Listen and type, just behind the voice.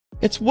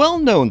It's well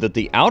known that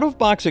the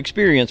out-of-box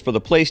experience for the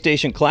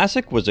PlayStation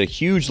Classic was a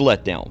huge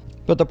letdown,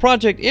 but the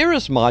Project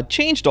Eris mod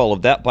changed all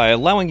of that by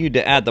allowing you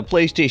to add the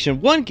PlayStation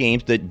 1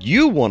 games that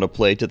you want to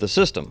play to the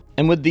system.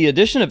 And with the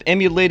addition of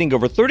emulating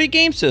over 30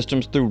 game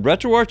systems through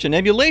RetroArch and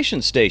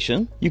Emulation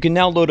Station, you can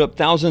now load up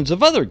thousands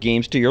of other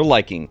games to your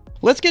liking.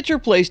 Let's get your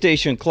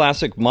PlayStation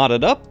Classic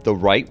modded up the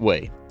right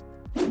way.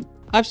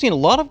 I've seen a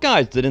lot of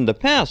guides that in the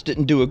past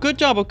didn't do a good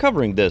job of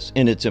covering this,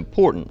 and it's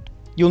important.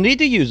 You'll need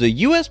to use a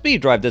USB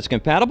drive that's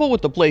compatible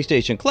with the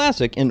PlayStation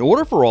Classic in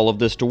order for all of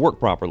this to work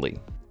properly.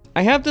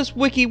 I have this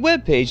wiki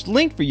webpage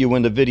linked for you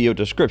in the video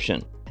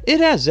description. It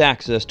has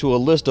access to a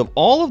list of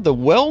all of the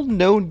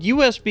well-known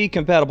USB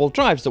compatible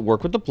drives that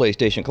work with the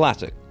PlayStation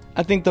Classic.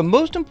 I think the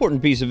most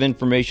important piece of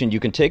information you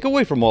can take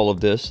away from all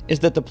of this is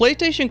that the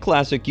PlayStation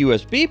Classic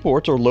USB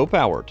ports are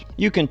low-powered.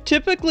 You can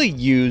typically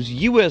use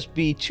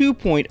USB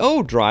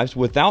 2.0 drives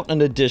without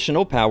an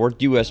additional powered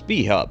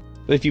USB hub.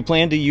 But if you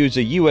plan to use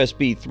a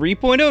USB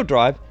 3.0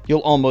 drive, you'll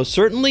almost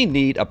certainly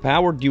need a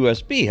powered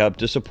USB hub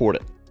to support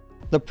it.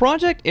 The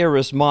Project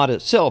Eris mod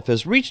itself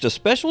has reached a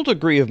special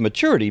degree of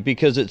maturity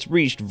because it's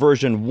reached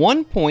version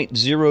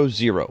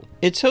 1.00.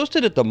 It's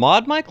hosted at the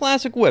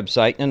ModMyClassic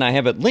website, and I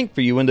have it linked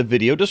for you in the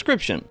video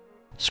description.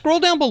 Scroll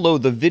down below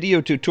the video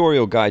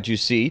tutorial guide you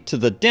see to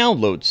the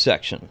Downloads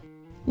section.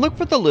 Look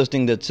for the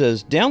listing that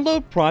says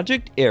Download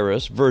Project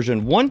Eris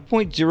version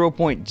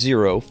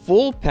 1.0.0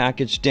 Full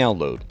Package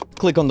Download.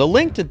 Click on the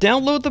link to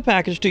download the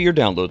package to your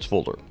Downloads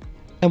folder.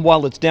 And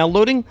while it's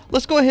downloading,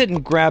 let's go ahead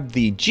and grab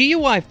the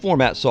GUI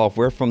Format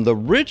Software from the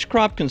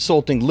Ridgecrop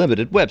Consulting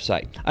Limited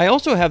website. I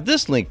also have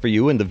this link for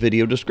you in the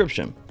video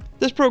description.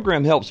 This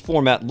program helps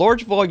format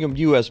large volume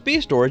USB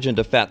storage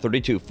into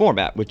FAT32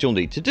 format, which you'll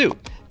need to do.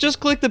 Just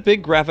click the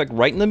big graphic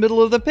right in the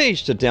middle of the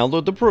page to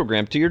download the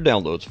program to your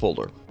Downloads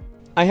folder.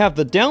 I have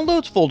the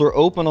Downloads folder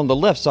open on the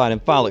left side in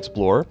File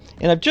Explorer,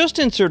 and I've just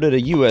inserted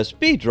a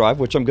USB drive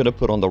which I'm going to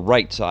put on the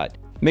right side.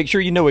 Make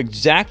sure you know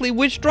exactly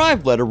which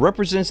drive letter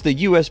represents the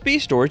USB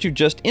storage you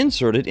just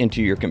inserted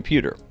into your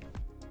computer.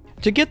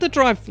 To get the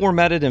drive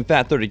formatted in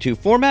FAT32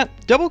 format,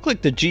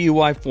 double-click the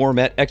GUI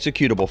Format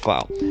executable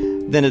file.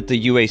 Then at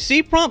the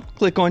UAC prompt,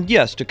 click on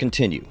Yes to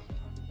continue.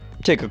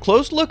 Take a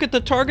close look at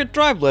the target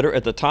drive letter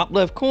at the top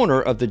left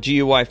corner of the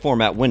GUI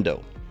Format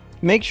window.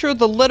 Make sure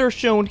the letter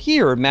shown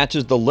here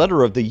matches the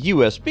letter of the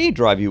USB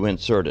drive you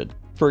inserted.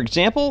 For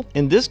example,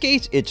 in this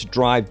case, it's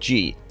drive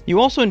G.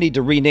 You also need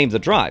to rename the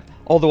drive.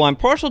 Although I'm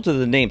partial to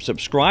the name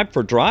Subscribe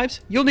for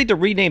drives, you'll need to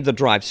rename the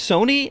drive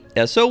Sony,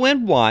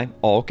 S-O-N-Y,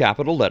 all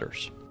capital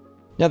letters.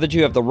 Now that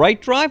you have the right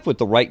drive with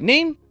the right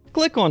name,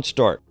 click on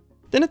Start.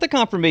 Then at the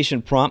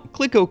confirmation prompt,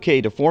 click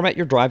OK to format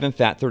your drive in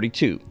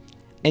FAT32.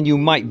 And you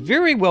might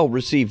very well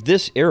receive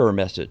this error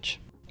message.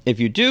 If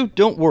you do,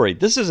 don't worry,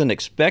 this is an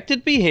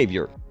expected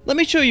behavior. Let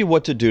me show you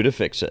what to do to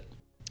fix it.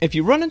 If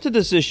you run into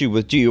this issue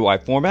with GUI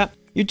Format,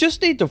 you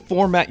just need to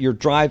format your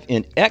drive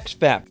in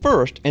exFAT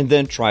first and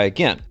then try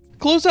again.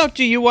 Close out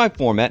GUI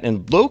Format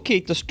and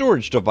locate the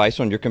storage device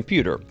on your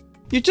computer.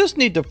 You just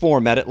need to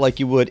format it like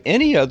you would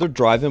any other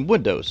drive in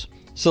Windows.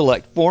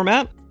 Select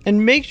Format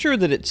and make sure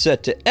that it's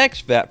set to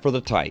exFAT for the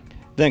type.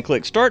 Then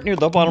click Start near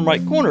the bottom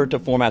right corner to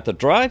format the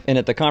drive, and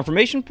at the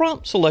confirmation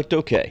prompt, select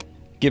OK.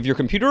 Give your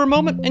computer a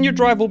moment and your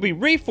drive will be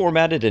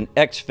reformatted in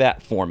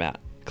exFAT format.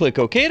 Click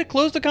OK to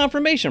close the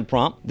confirmation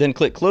prompt, then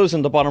click Close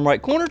in the bottom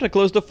right corner to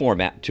close the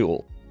Format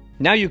tool.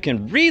 Now you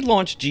can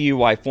relaunch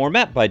GUI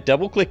Format by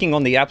double-clicking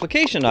on the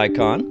application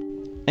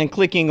icon and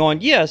clicking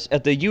on Yes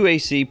at the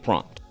UAC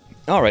prompt.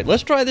 Alright,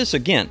 let's try this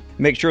again.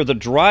 Make sure the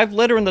drive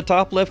letter in the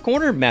top left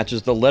corner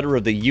matches the letter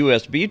of the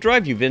USB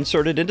drive you've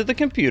inserted into the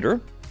computer.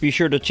 Be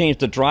sure to change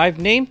the drive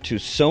name to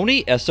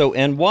Sony,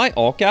 S-O-N-Y,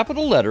 all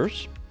capital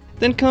letters.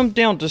 Then come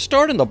down to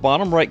Start in the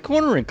bottom right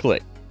corner and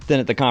click. Then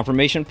at the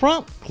confirmation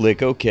prompt,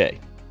 click OK.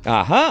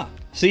 Aha!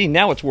 See,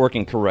 now it's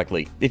working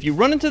correctly. If you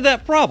run into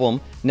that problem,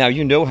 now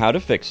you know how to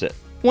fix it.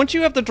 Once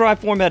you have the drive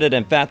formatted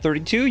in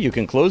FAT32, you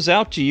can close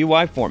out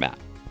GUI Format.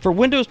 For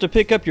Windows to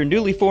pick up your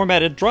newly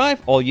formatted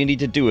drive, all you need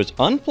to do is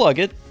unplug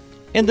it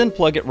and then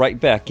plug it right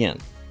back in.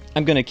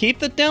 I'm going to keep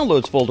the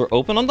Downloads folder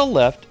open on the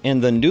left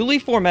and the newly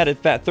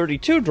formatted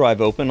FAT32 drive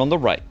open on the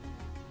right.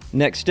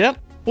 Next step,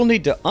 we'll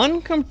need to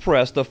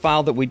uncompress the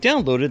file that we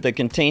downloaded that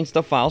contains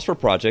the files for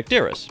Project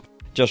Eris.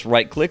 Just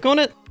right-click on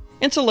it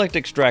and select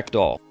Extract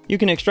All. You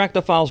can extract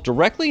the files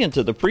directly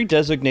into the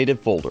pre-designated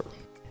folder.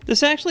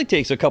 This actually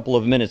takes a couple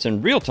of minutes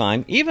in real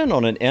time, even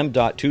on an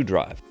M.2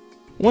 drive.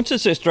 Once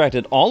it's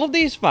extracted all of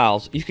these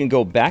files, you can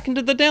go back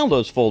into the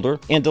Downloads folder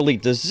and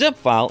delete the zip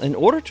file in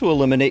order to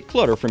eliminate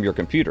clutter from your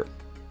computer.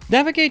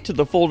 Navigate to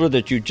the folder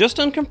that you just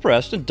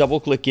uncompressed and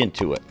double-click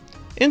into it.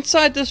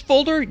 Inside this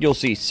folder, you'll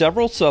see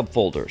several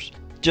subfolders.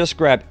 Just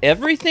grab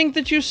everything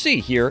that you see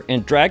here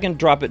and drag and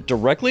drop it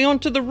directly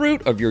onto the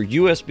root of your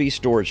USB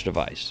storage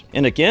device.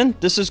 And again,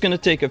 this is going to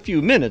take a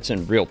few minutes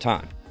in real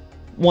time.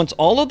 Once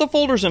all of the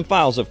folders and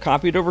files have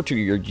copied over to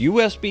your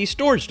USB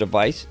storage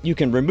device, you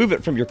can remove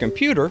it from your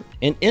computer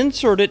and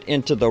insert it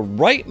into the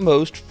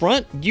rightmost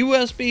front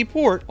USB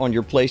port on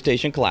your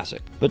PlayStation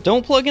Classic. But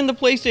don't plug in the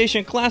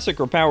PlayStation Classic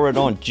or power it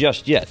on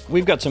just yet.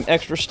 We've got some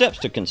extra steps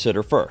to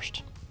consider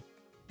first.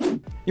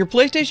 Your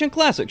PlayStation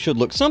Classic should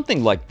look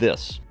something like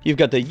this. You've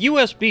got the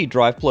USB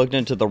drive plugged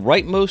into the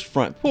rightmost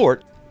front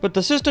port, but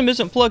the system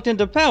isn't plugged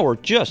into power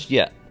just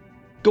yet.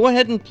 Go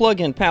ahead and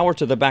plug in power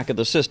to the back of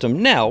the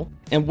system now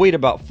and wait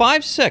about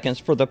 5 seconds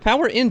for the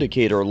power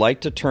indicator light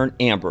to turn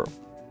amber.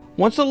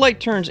 Once the light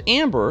turns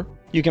amber,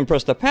 you can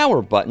press the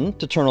power button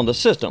to turn on the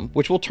system,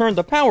 which will turn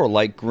the power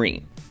light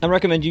green. I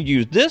recommend you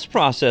use this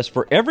process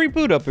for every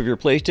boot up of your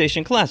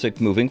PlayStation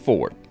Classic moving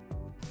forward.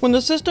 When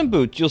the system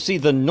boots, you'll see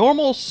the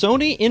normal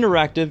Sony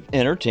Interactive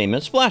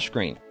Entertainment splash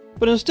screen.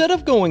 But instead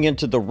of going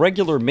into the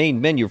regular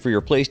main menu for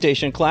your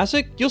PlayStation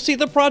Classic, you'll see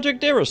the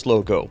Project Eris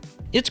logo.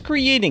 It's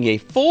creating a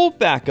full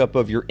backup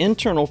of your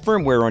internal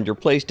firmware on your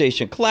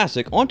PlayStation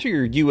Classic onto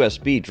your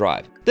USB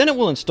drive. Then it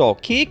will install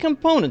key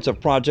components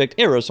of Project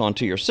Eris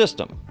onto your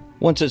system.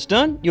 Once it's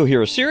done, you'll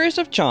hear a series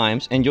of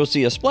chimes and you'll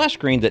see a splash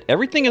screen that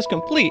everything is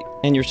complete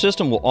and your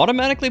system will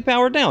automatically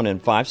power down in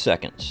 5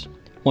 seconds.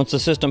 Once the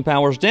system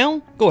powers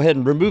down, go ahead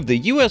and remove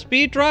the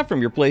USB drive from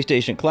your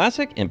PlayStation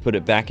Classic and put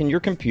it back in your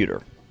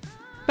computer.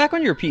 Back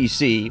on your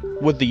PC,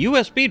 with the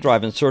USB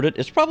drive inserted,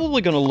 it's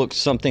probably going to look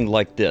something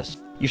like this.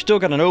 You've still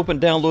got an open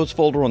downloads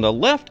folder on the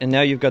left, and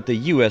now you've got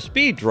the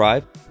USB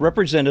drive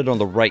represented on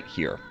the right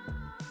here.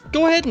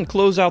 Go ahead and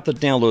close out the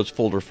downloads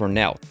folder for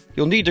now.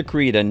 You'll need to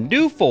create a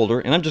new folder,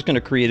 and I'm just going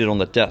to create it on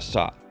the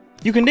desktop.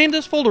 You can name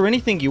this folder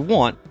anything you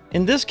want.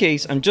 In this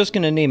case, I'm just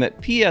going to name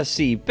it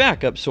PSC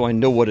Backup so I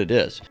know what it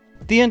is.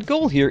 The end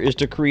goal here is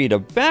to create a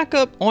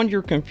backup on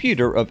your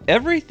computer of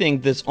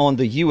everything that's on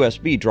the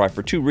USB drive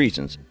for 2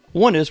 reasons.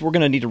 One is we're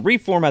going to need to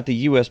reformat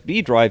the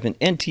USB drive in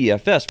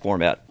NTFS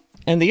format.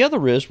 And the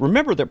other is,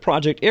 remember that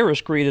Project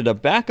Eris created a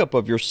backup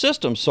of your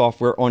system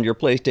software on your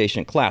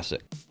PlayStation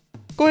Classic.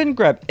 Go ahead and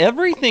grab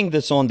everything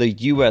that's on the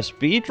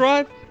USB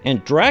drive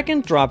and drag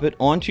and drop it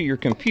onto your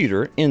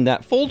computer in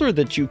that folder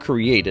that you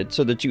created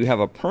so that you have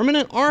a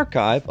permanent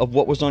archive of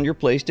what was on your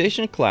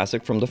PlayStation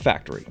Classic from the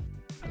factory.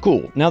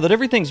 Cool, now that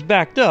everything's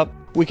backed up,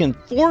 we can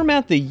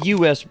format the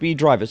USB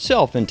drive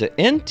itself into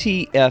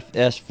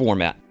NTFS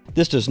format.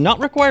 This does not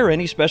require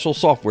any special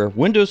software.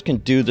 Windows can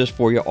do this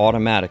for you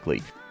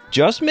automatically.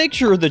 Just make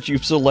sure that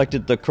you've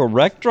selected the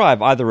correct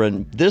drive either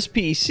in this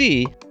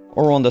PC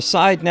or on the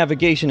side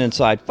navigation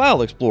inside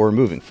File Explorer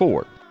moving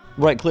forward.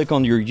 Right-click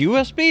on your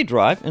USB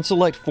drive and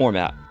select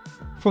Format.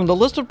 From the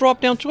list of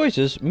drop-down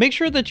choices, make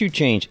sure that you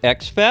change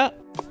exFAT,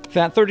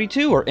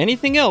 FAT32, or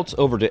anything else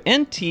over to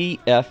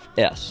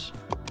NTFS.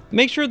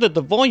 Make sure that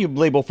the volume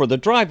label for the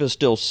drive is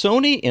still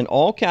Sony in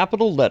all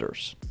capital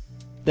letters.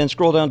 Then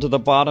scroll down to the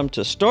bottom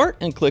to Start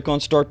and click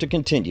on Start to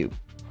continue.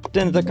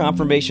 Then at the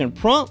confirmation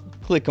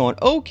prompt, click on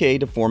OK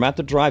to format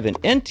the drive in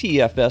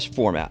NTFS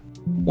format.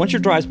 Once your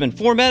drive's been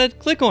formatted,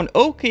 click on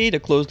OK to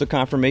close the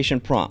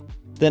confirmation prompt.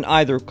 Then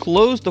either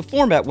close the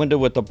format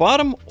window at the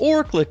bottom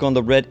or click on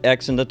the red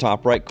X in the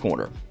top right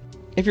corner.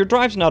 If your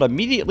drive's not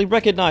immediately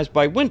recognized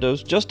by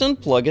Windows, just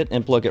unplug it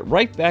and plug it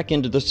right back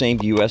into the same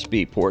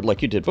USB port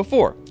like you did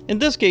before. In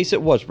this case,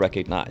 it was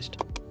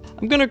recognized.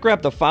 I'm going to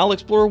grab the File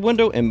Explorer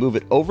window and move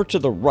it over to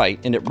the right,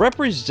 and it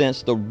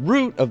represents the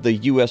root of the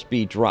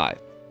USB drive.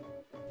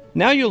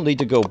 Now you'll need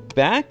to go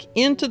back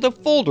into the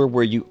folder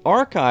where you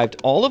archived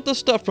all of the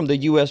stuff from the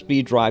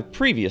USB drive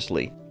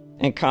previously,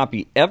 and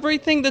copy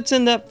everything that's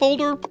in that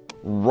folder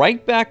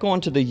right back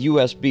onto the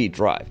USB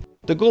drive.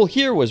 The goal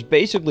here was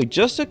basically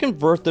just to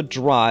convert the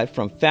drive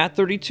from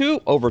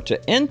FAT32 over to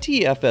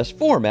NTFS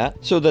format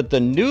so that the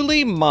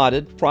newly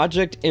modded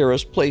Project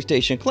Eris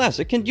PlayStation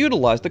Classic can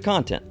utilize the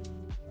content.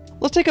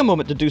 Let's take a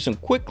moment to do some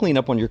quick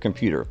cleanup on your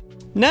computer.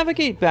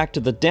 Navigate back to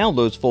the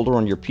Downloads folder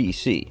on your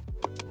PC.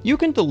 You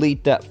can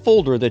delete that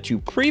folder that you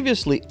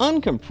previously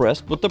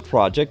uncompressed with the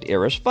Project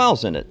Eris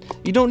files in it.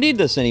 You don't need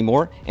this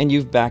anymore, and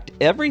you've backed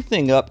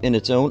everything up in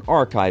its own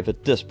archive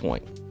at this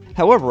point.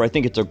 However, I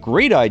think it's a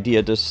great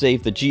idea to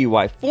save the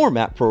GUI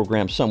format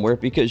program somewhere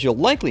because you'll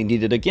likely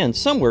need it again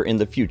somewhere in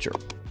the future.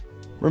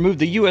 Remove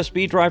the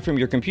USB drive from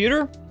your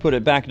computer, put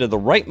it back into the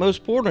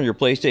rightmost port on your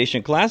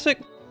PlayStation Classic,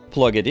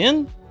 plug it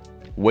in,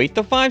 wait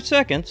the 5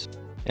 seconds,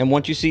 and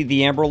once you see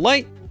the amber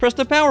light, press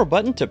the power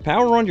button to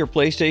power on your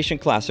PlayStation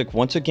Classic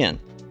once again.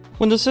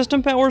 When the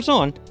system powers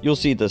on, you'll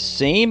see the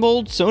same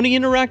old Sony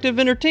Interactive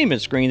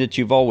Entertainment screen that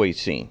you've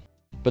always seen.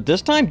 But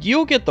this time,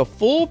 you'll get the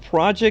full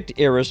Project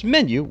Eris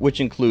menu, which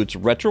includes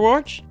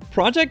RetroArch,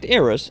 Project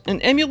Eris,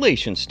 and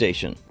Emulation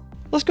Station.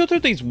 Let's go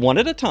through these one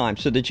at a time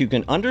so that you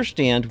can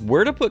understand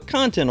where to put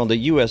content on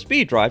the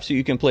USB drive so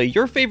you can play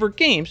your favorite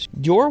games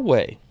your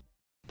way.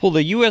 Pull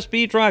the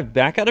USB drive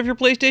back out of your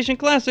PlayStation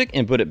Classic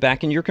and put it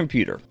back in your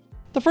computer.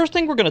 The first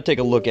thing we're going to take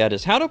a look at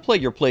is how to play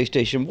your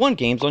PlayStation 1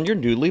 games on your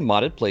newly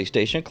modded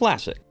PlayStation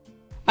Classic.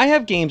 I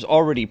have games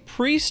already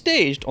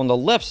pre-staged on the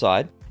left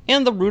side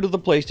and the root of the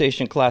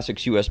PlayStation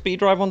Classic's USB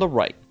drive on the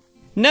right.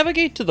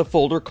 Navigate to the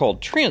folder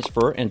called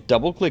Transfer and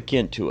double-click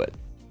into it.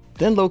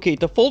 Then locate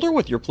the folder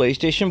with your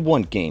PlayStation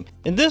 1 game.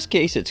 In this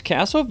case, it's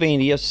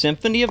Castlevania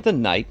Symphony of the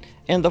Night,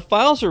 and the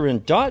files are in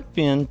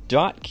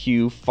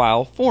 .bin.q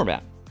file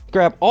format.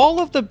 Grab all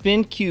of the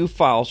bin.q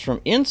files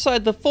from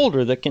inside the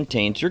folder that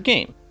contains your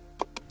game.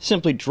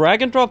 Simply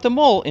drag and drop them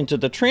all into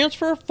the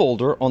transfer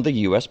folder on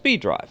the USB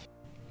drive.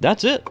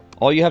 That's it.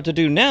 All you have to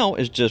do now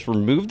is just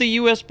remove the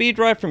USB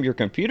drive from your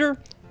computer,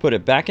 put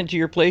it back into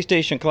your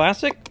PlayStation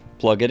Classic,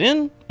 plug it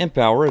in, and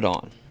power it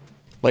on.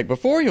 Like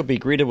before, you'll be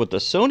greeted with the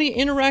Sony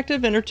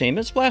Interactive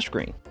Entertainment splash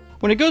screen.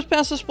 When it goes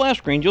past the splash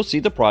screen, you'll see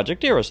the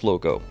Project Eris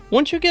logo.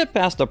 Once you get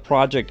past the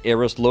Project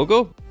Eris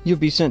logo, you'll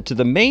be sent to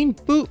the main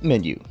boot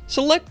menu.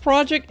 Select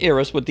Project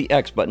Eris with the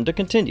X button to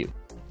continue.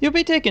 You'll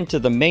be taken to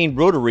the main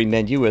rotary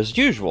menu as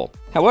usual.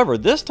 However,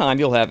 this time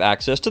you'll have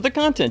access to the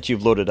content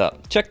you've loaded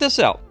up. Check this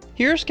out.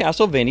 Here's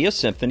Castlevania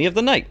Symphony of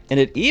the Night, and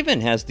it even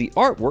has the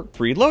artwork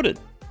preloaded.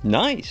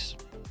 Nice!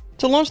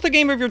 To launch the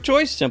game of your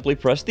choice, simply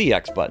press the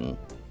X button.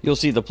 You'll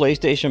see the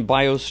PlayStation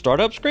BIOS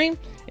startup screen,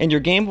 and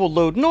your game will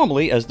load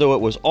normally as though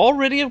it was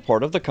already a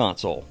part of the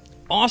console.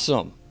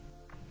 Awesome!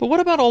 But what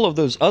about all of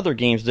those other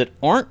games that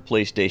aren't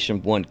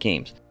PlayStation 1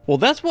 games? Well,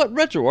 that's what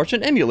RetroArch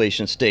and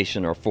Emulation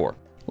Station are for.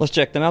 Let's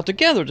check them out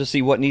together to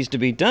see what needs to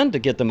be done to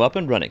get them up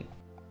and running.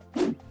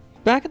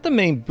 Back at the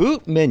main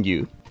boot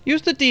menu,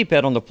 use the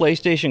D-pad on the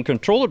PlayStation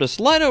controller to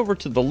slide over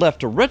to the left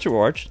to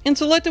RetroArch and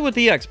select it with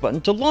the X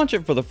button to launch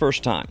it for the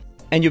first time.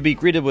 And you'll be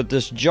greeted with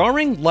this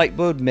jarring light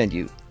mode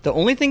menu. The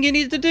only thing you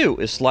need to do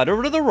is slide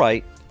over to the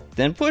right,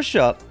 then push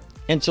up,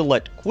 and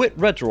select Quit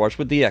RetroArch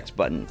with the X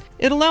button.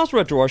 It allows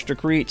RetroArch to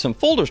create some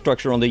folder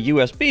structure on the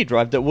USB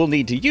drive that we'll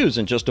need to use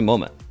in just a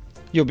moment.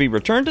 You'll be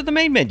returned to the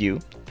main menu,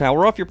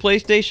 power off your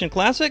PlayStation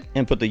Classic,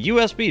 and put the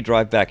USB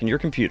drive back in your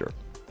computer.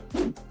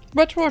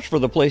 RetroArch for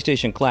the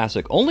PlayStation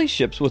Classic only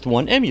ships with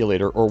one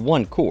emulator or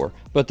one core,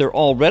 but they're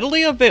all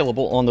readily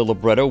available on the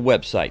Libreto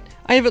website.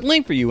 I have it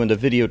linked for you in the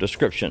video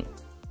description.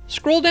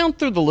 Scroll down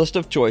through the list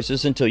of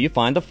choices until you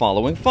find the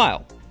following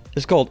file.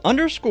 It's called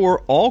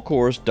 _allcores.zip.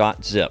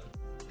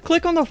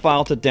 Click on the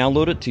file to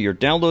download it to your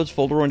downloads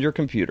folder on your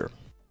computer.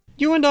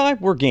 You and I,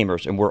 we're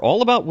gamers, and we're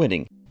all about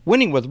winning.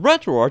 Winning with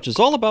RetroArch is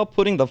all about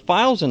putting the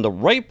files in the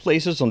right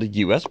places on the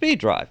USB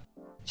drive.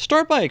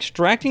 Start by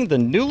extracting the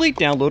newly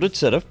downloaded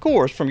set of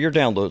cores from your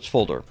downloads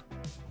folder.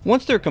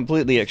 Once they're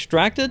completely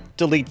extracted,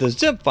 delete the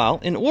zip file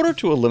in order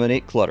to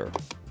eliminate clutter.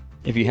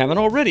 If you haven't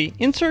already,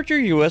 insert your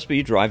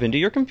USB drive into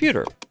your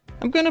computer.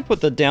 I'm going to put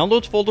the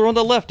downloads folder on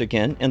the left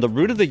again and the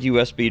root of the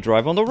USB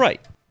drive on the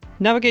right.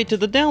 Navigate to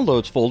the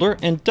downloads folder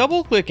and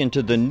double-click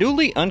into the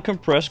newly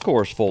uncompressed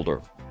cores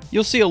folder.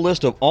 You'll see a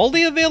list of all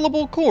the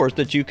available cores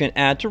that you can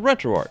add to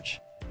RetroArch.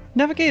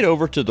 Navigate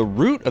over to the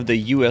root of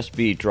the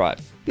USB drive.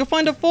 You'll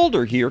find a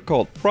folder here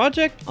called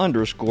Project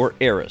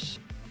Eris.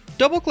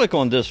 Double-click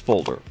on this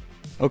folder.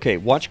 Okay,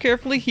 watch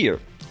carefully here.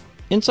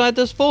 Inside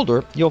this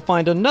folder, you'll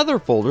find another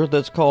folder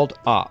that's called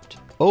OPT,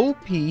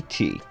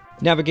 O-P-T.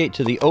 Navigate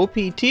to the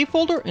OPT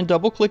folder and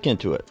double-click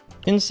into it.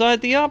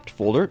 Inside the OPT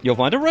folder, you'll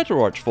find a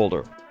RetroArch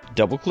folder.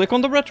 Double-click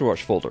on the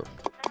RetroArch folder.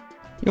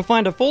 You'll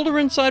find a folder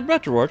inside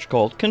RetroArch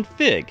called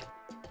Config.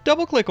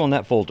 Double-click on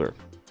that folder.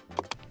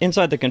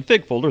 Inside the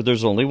Config folder,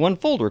 there's only one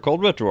folder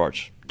called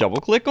RetroArch.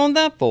 Double-click on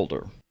that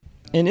folder.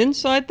 And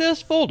inside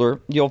this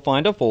folder, you'll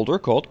find a folder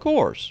called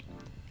Cores.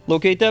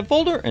 Locate that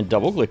folder and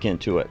double-click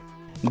into it.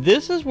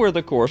 This is where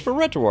the cores for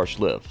RetroArch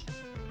live.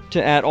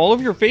 To add all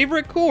of your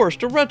favorite cores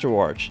to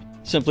RetroArch,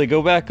 simply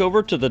go back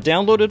over to the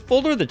downloaded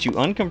folder that you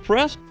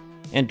uncompressed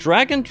and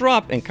drag and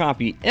drop and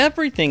copy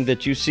everything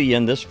that you see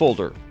in this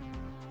folder.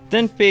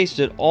 Then paste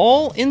it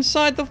all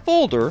inside the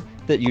folder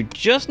that you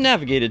just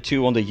navigated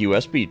to on the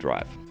USB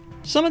drive.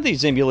 Some of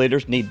these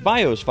emulators need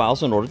BIOS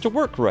files in order to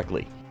work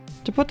correctly.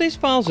 To put these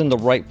files in the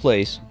right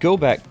place, go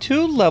back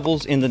 2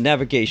 levels in the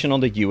navigation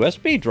on the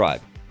USB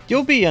drive.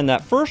 You'll be in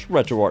that first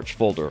RetroArch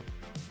folder.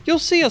 You'll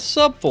see a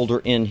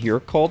subfolder in here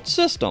called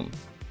System.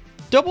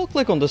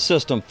 Double-click on the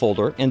System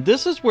folder, and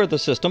this is where the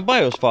System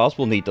BIOS files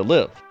will need to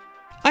live.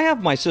 I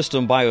have my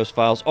System BIOS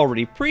files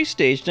already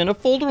pre-staged in a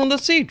folder on the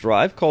C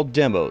drive called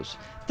Demos.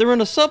 They're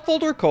in a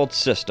subfolder called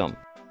System.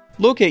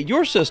 Locate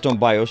your System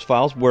BIOS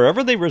files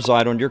wherever they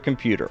reside on your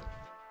computer.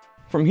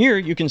 From here,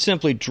 you can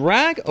simply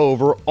drag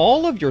over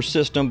all of your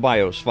System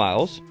BIOS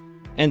files,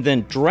 and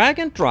then drag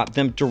and drop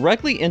them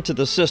directly into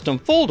the System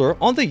folder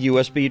on the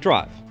USB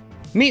drive.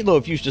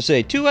 Meatloaf used to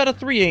say 2 out of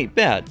 3 ain't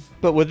bad,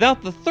 but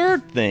without the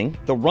third thing,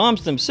 the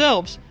ROMs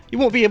themselves, you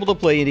won't be able to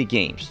play any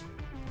games.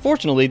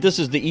 Fortunately, this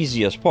is the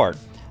easiest part.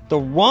 The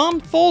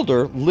ROM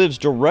folder lives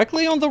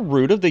directly on the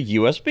root of the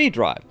USB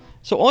drive,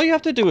 so all you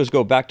have to do is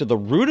go back to the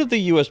root of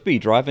the USB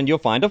drive and you'll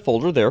find a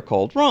folder there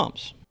called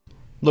ROMs.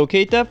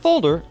 Locate that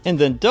folder and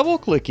then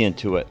double-click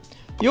into it.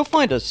 You'll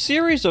find a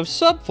series of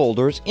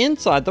subfolders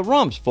inside the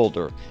ROMs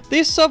folder.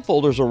 These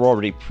subfolders are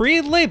already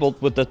pre-labeled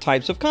with the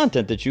types of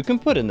content that you can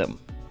put in them.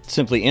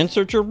 Simply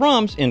insert your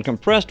ROMs in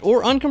compressed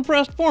or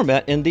uncompressed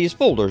format in these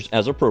folders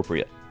as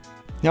appropriate.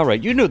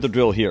 Alright, you know the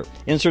drill here.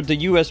 Insert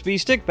the USB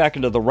stick back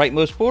into the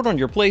rightmost port on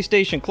your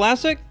PlayStation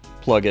Classic,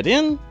 Plug it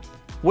in,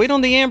 wait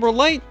on the amber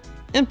light,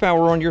 and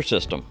power on your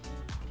system.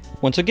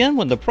 Once again,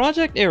 when the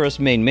Project Eris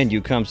main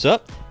menu comes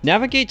up,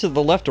 navigate to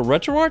the left of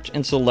RetroArch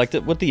and select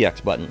it with the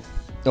X button.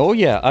 Oh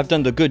yeah, I've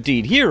done the good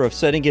deed here of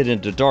setting it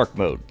into dark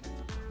mode.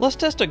 Let's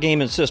test a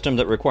game and system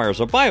that requires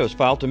a BIOS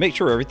file to make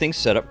sure everything's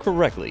set up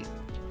correctly.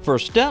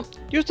 First step,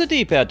 use the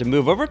D-pad to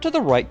move over to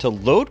the right to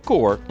Load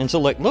Core and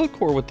select Load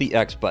Core with the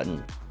X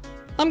button.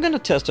 I'm going to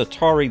test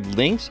Atari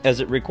Lynx as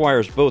it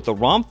requires both a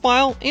ROM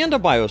file and a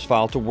BIOS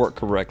file to work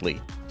correctly.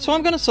 So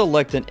I'm going to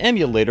select an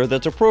emulator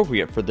that's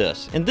appropriate for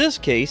this, in this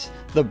case,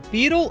 the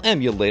Beetle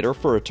emulator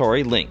for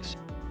Atari Lynx.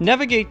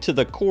 Navigate to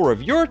the core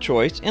of your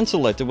choice and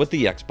select it with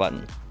the X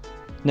button.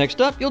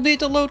 Next up, you'll need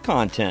to load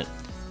content.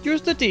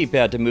 Use the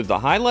D-pad to move the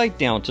highlight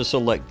down to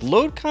select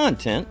Load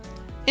Content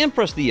and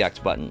press the X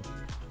button.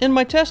 In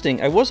my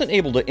testing, I wasn't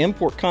able to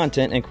import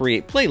content and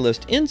create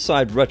playlists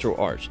inside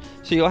RetroArch,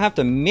 so you'll have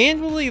to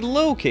manually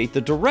locate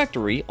the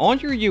directory on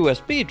your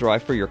USB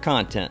drive for your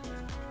content.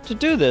 To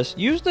do this,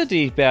 use the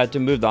D-pad to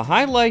move the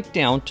highlight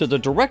down to the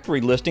directory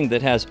listing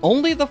that has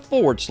only the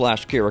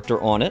 / character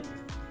on it,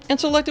 and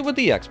select it with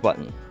the X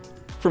button.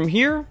 From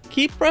here,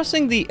 keep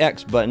pressing the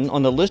X button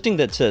on the listing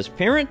that says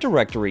Parent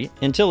Directory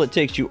until it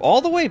takes you all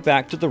the way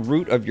back to the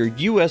root of your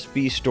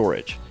USB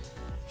storage.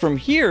 From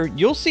here,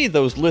 you'll see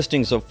those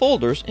listings of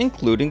folders,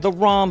 including the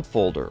ROM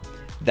folder.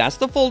 That's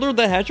the folder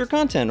that has your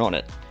content on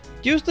it.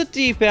 Use the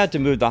D-pad to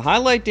move the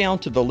highlight down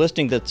to the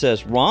listing that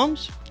says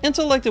ROMs and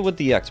select it with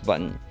the X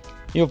button.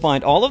 You'll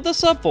find all of the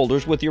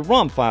subfolders with your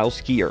ROM files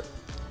here.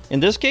 In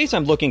this case,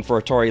 I'm looking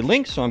for Atari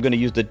Lynx, so I'm going to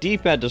use the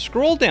D-pad to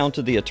scroll down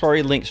to the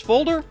Atari Lynx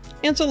folder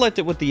and select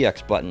it with the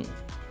X button.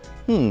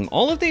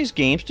 All of these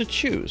games to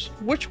choose.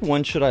 Which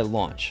one should I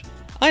launch?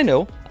 I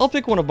know, I'll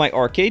pick one of my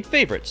arcade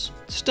favorites,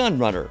 Stun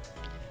Runner.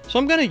 So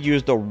I'm going to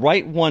use the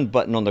Right 1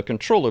 button on the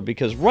controller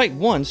because Right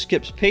 1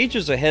 skips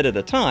pages ahead at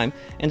a time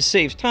and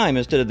saves time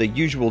instead of the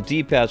usual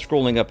D-pad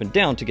scrolling up and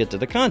down to get to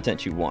the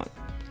content you want.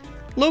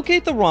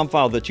 Locate the ROM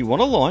file that you want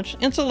to launch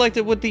and select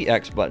it with the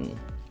X button.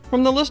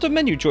 From the list of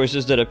menu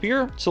choices that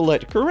appear,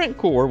 select Current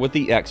Core with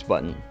the X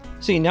button.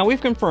 See, now we've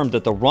confirmed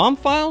that the ROM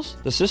files,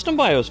 the system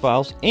BIOS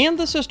files, and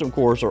the system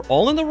cores are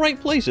all in the right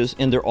places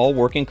and they're all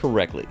working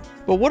correctly.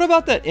 But what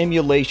about that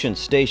Emulation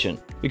Station?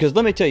 Because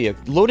let me tell you,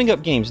 loading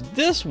up games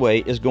this way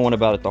is going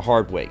about it the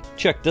hard way.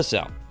 Check this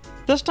out.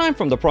 This time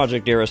from the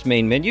Project Eris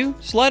main menu,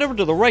 slide over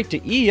to the right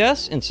to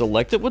ES and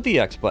select it with the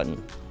X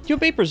button. You'll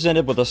be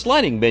presented with a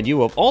sliding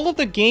menu of all of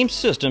the game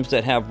systems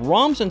that have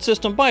ROMs and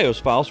system BIOS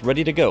files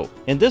ready to go,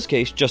 in this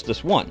case just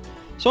this one.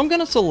 So I'm going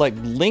to select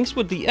Lynx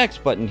with the X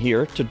button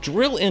here to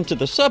drill into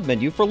the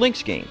submenu for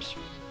Lynx games.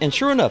 And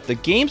sure enough, the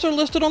games are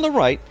listed on the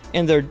right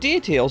and their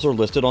details are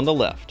listed on the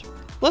left.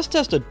 Let's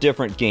test a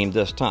different game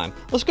this time.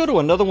 Let's go to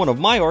another one of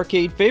my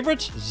arcade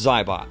favorites,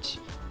 𝐘𝐈𝐍𝐿.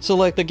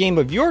 Select the game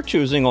of your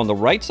choosing on the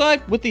right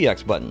side with the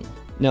X button.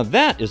 Now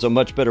that is a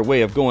much better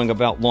way of going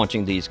about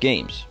launching these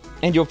games.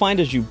 And you'll find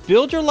as you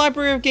build your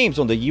library of games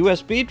on the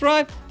USB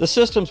drive, the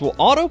systems will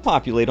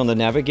auto-populate on the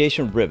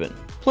navigation ribbon.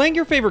 Playing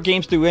your favorite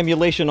games through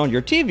emulation on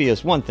your TV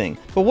is one thing,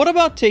 but what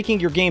about taking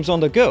your games on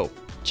the go?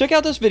 Check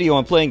out this video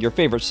on playing your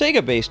favorite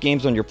Sega-based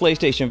games on your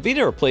PlayStation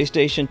Vita or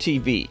PlayStation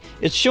TV.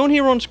 It's shown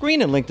here on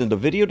screen and linked in the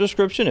video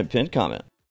description and pinned comment.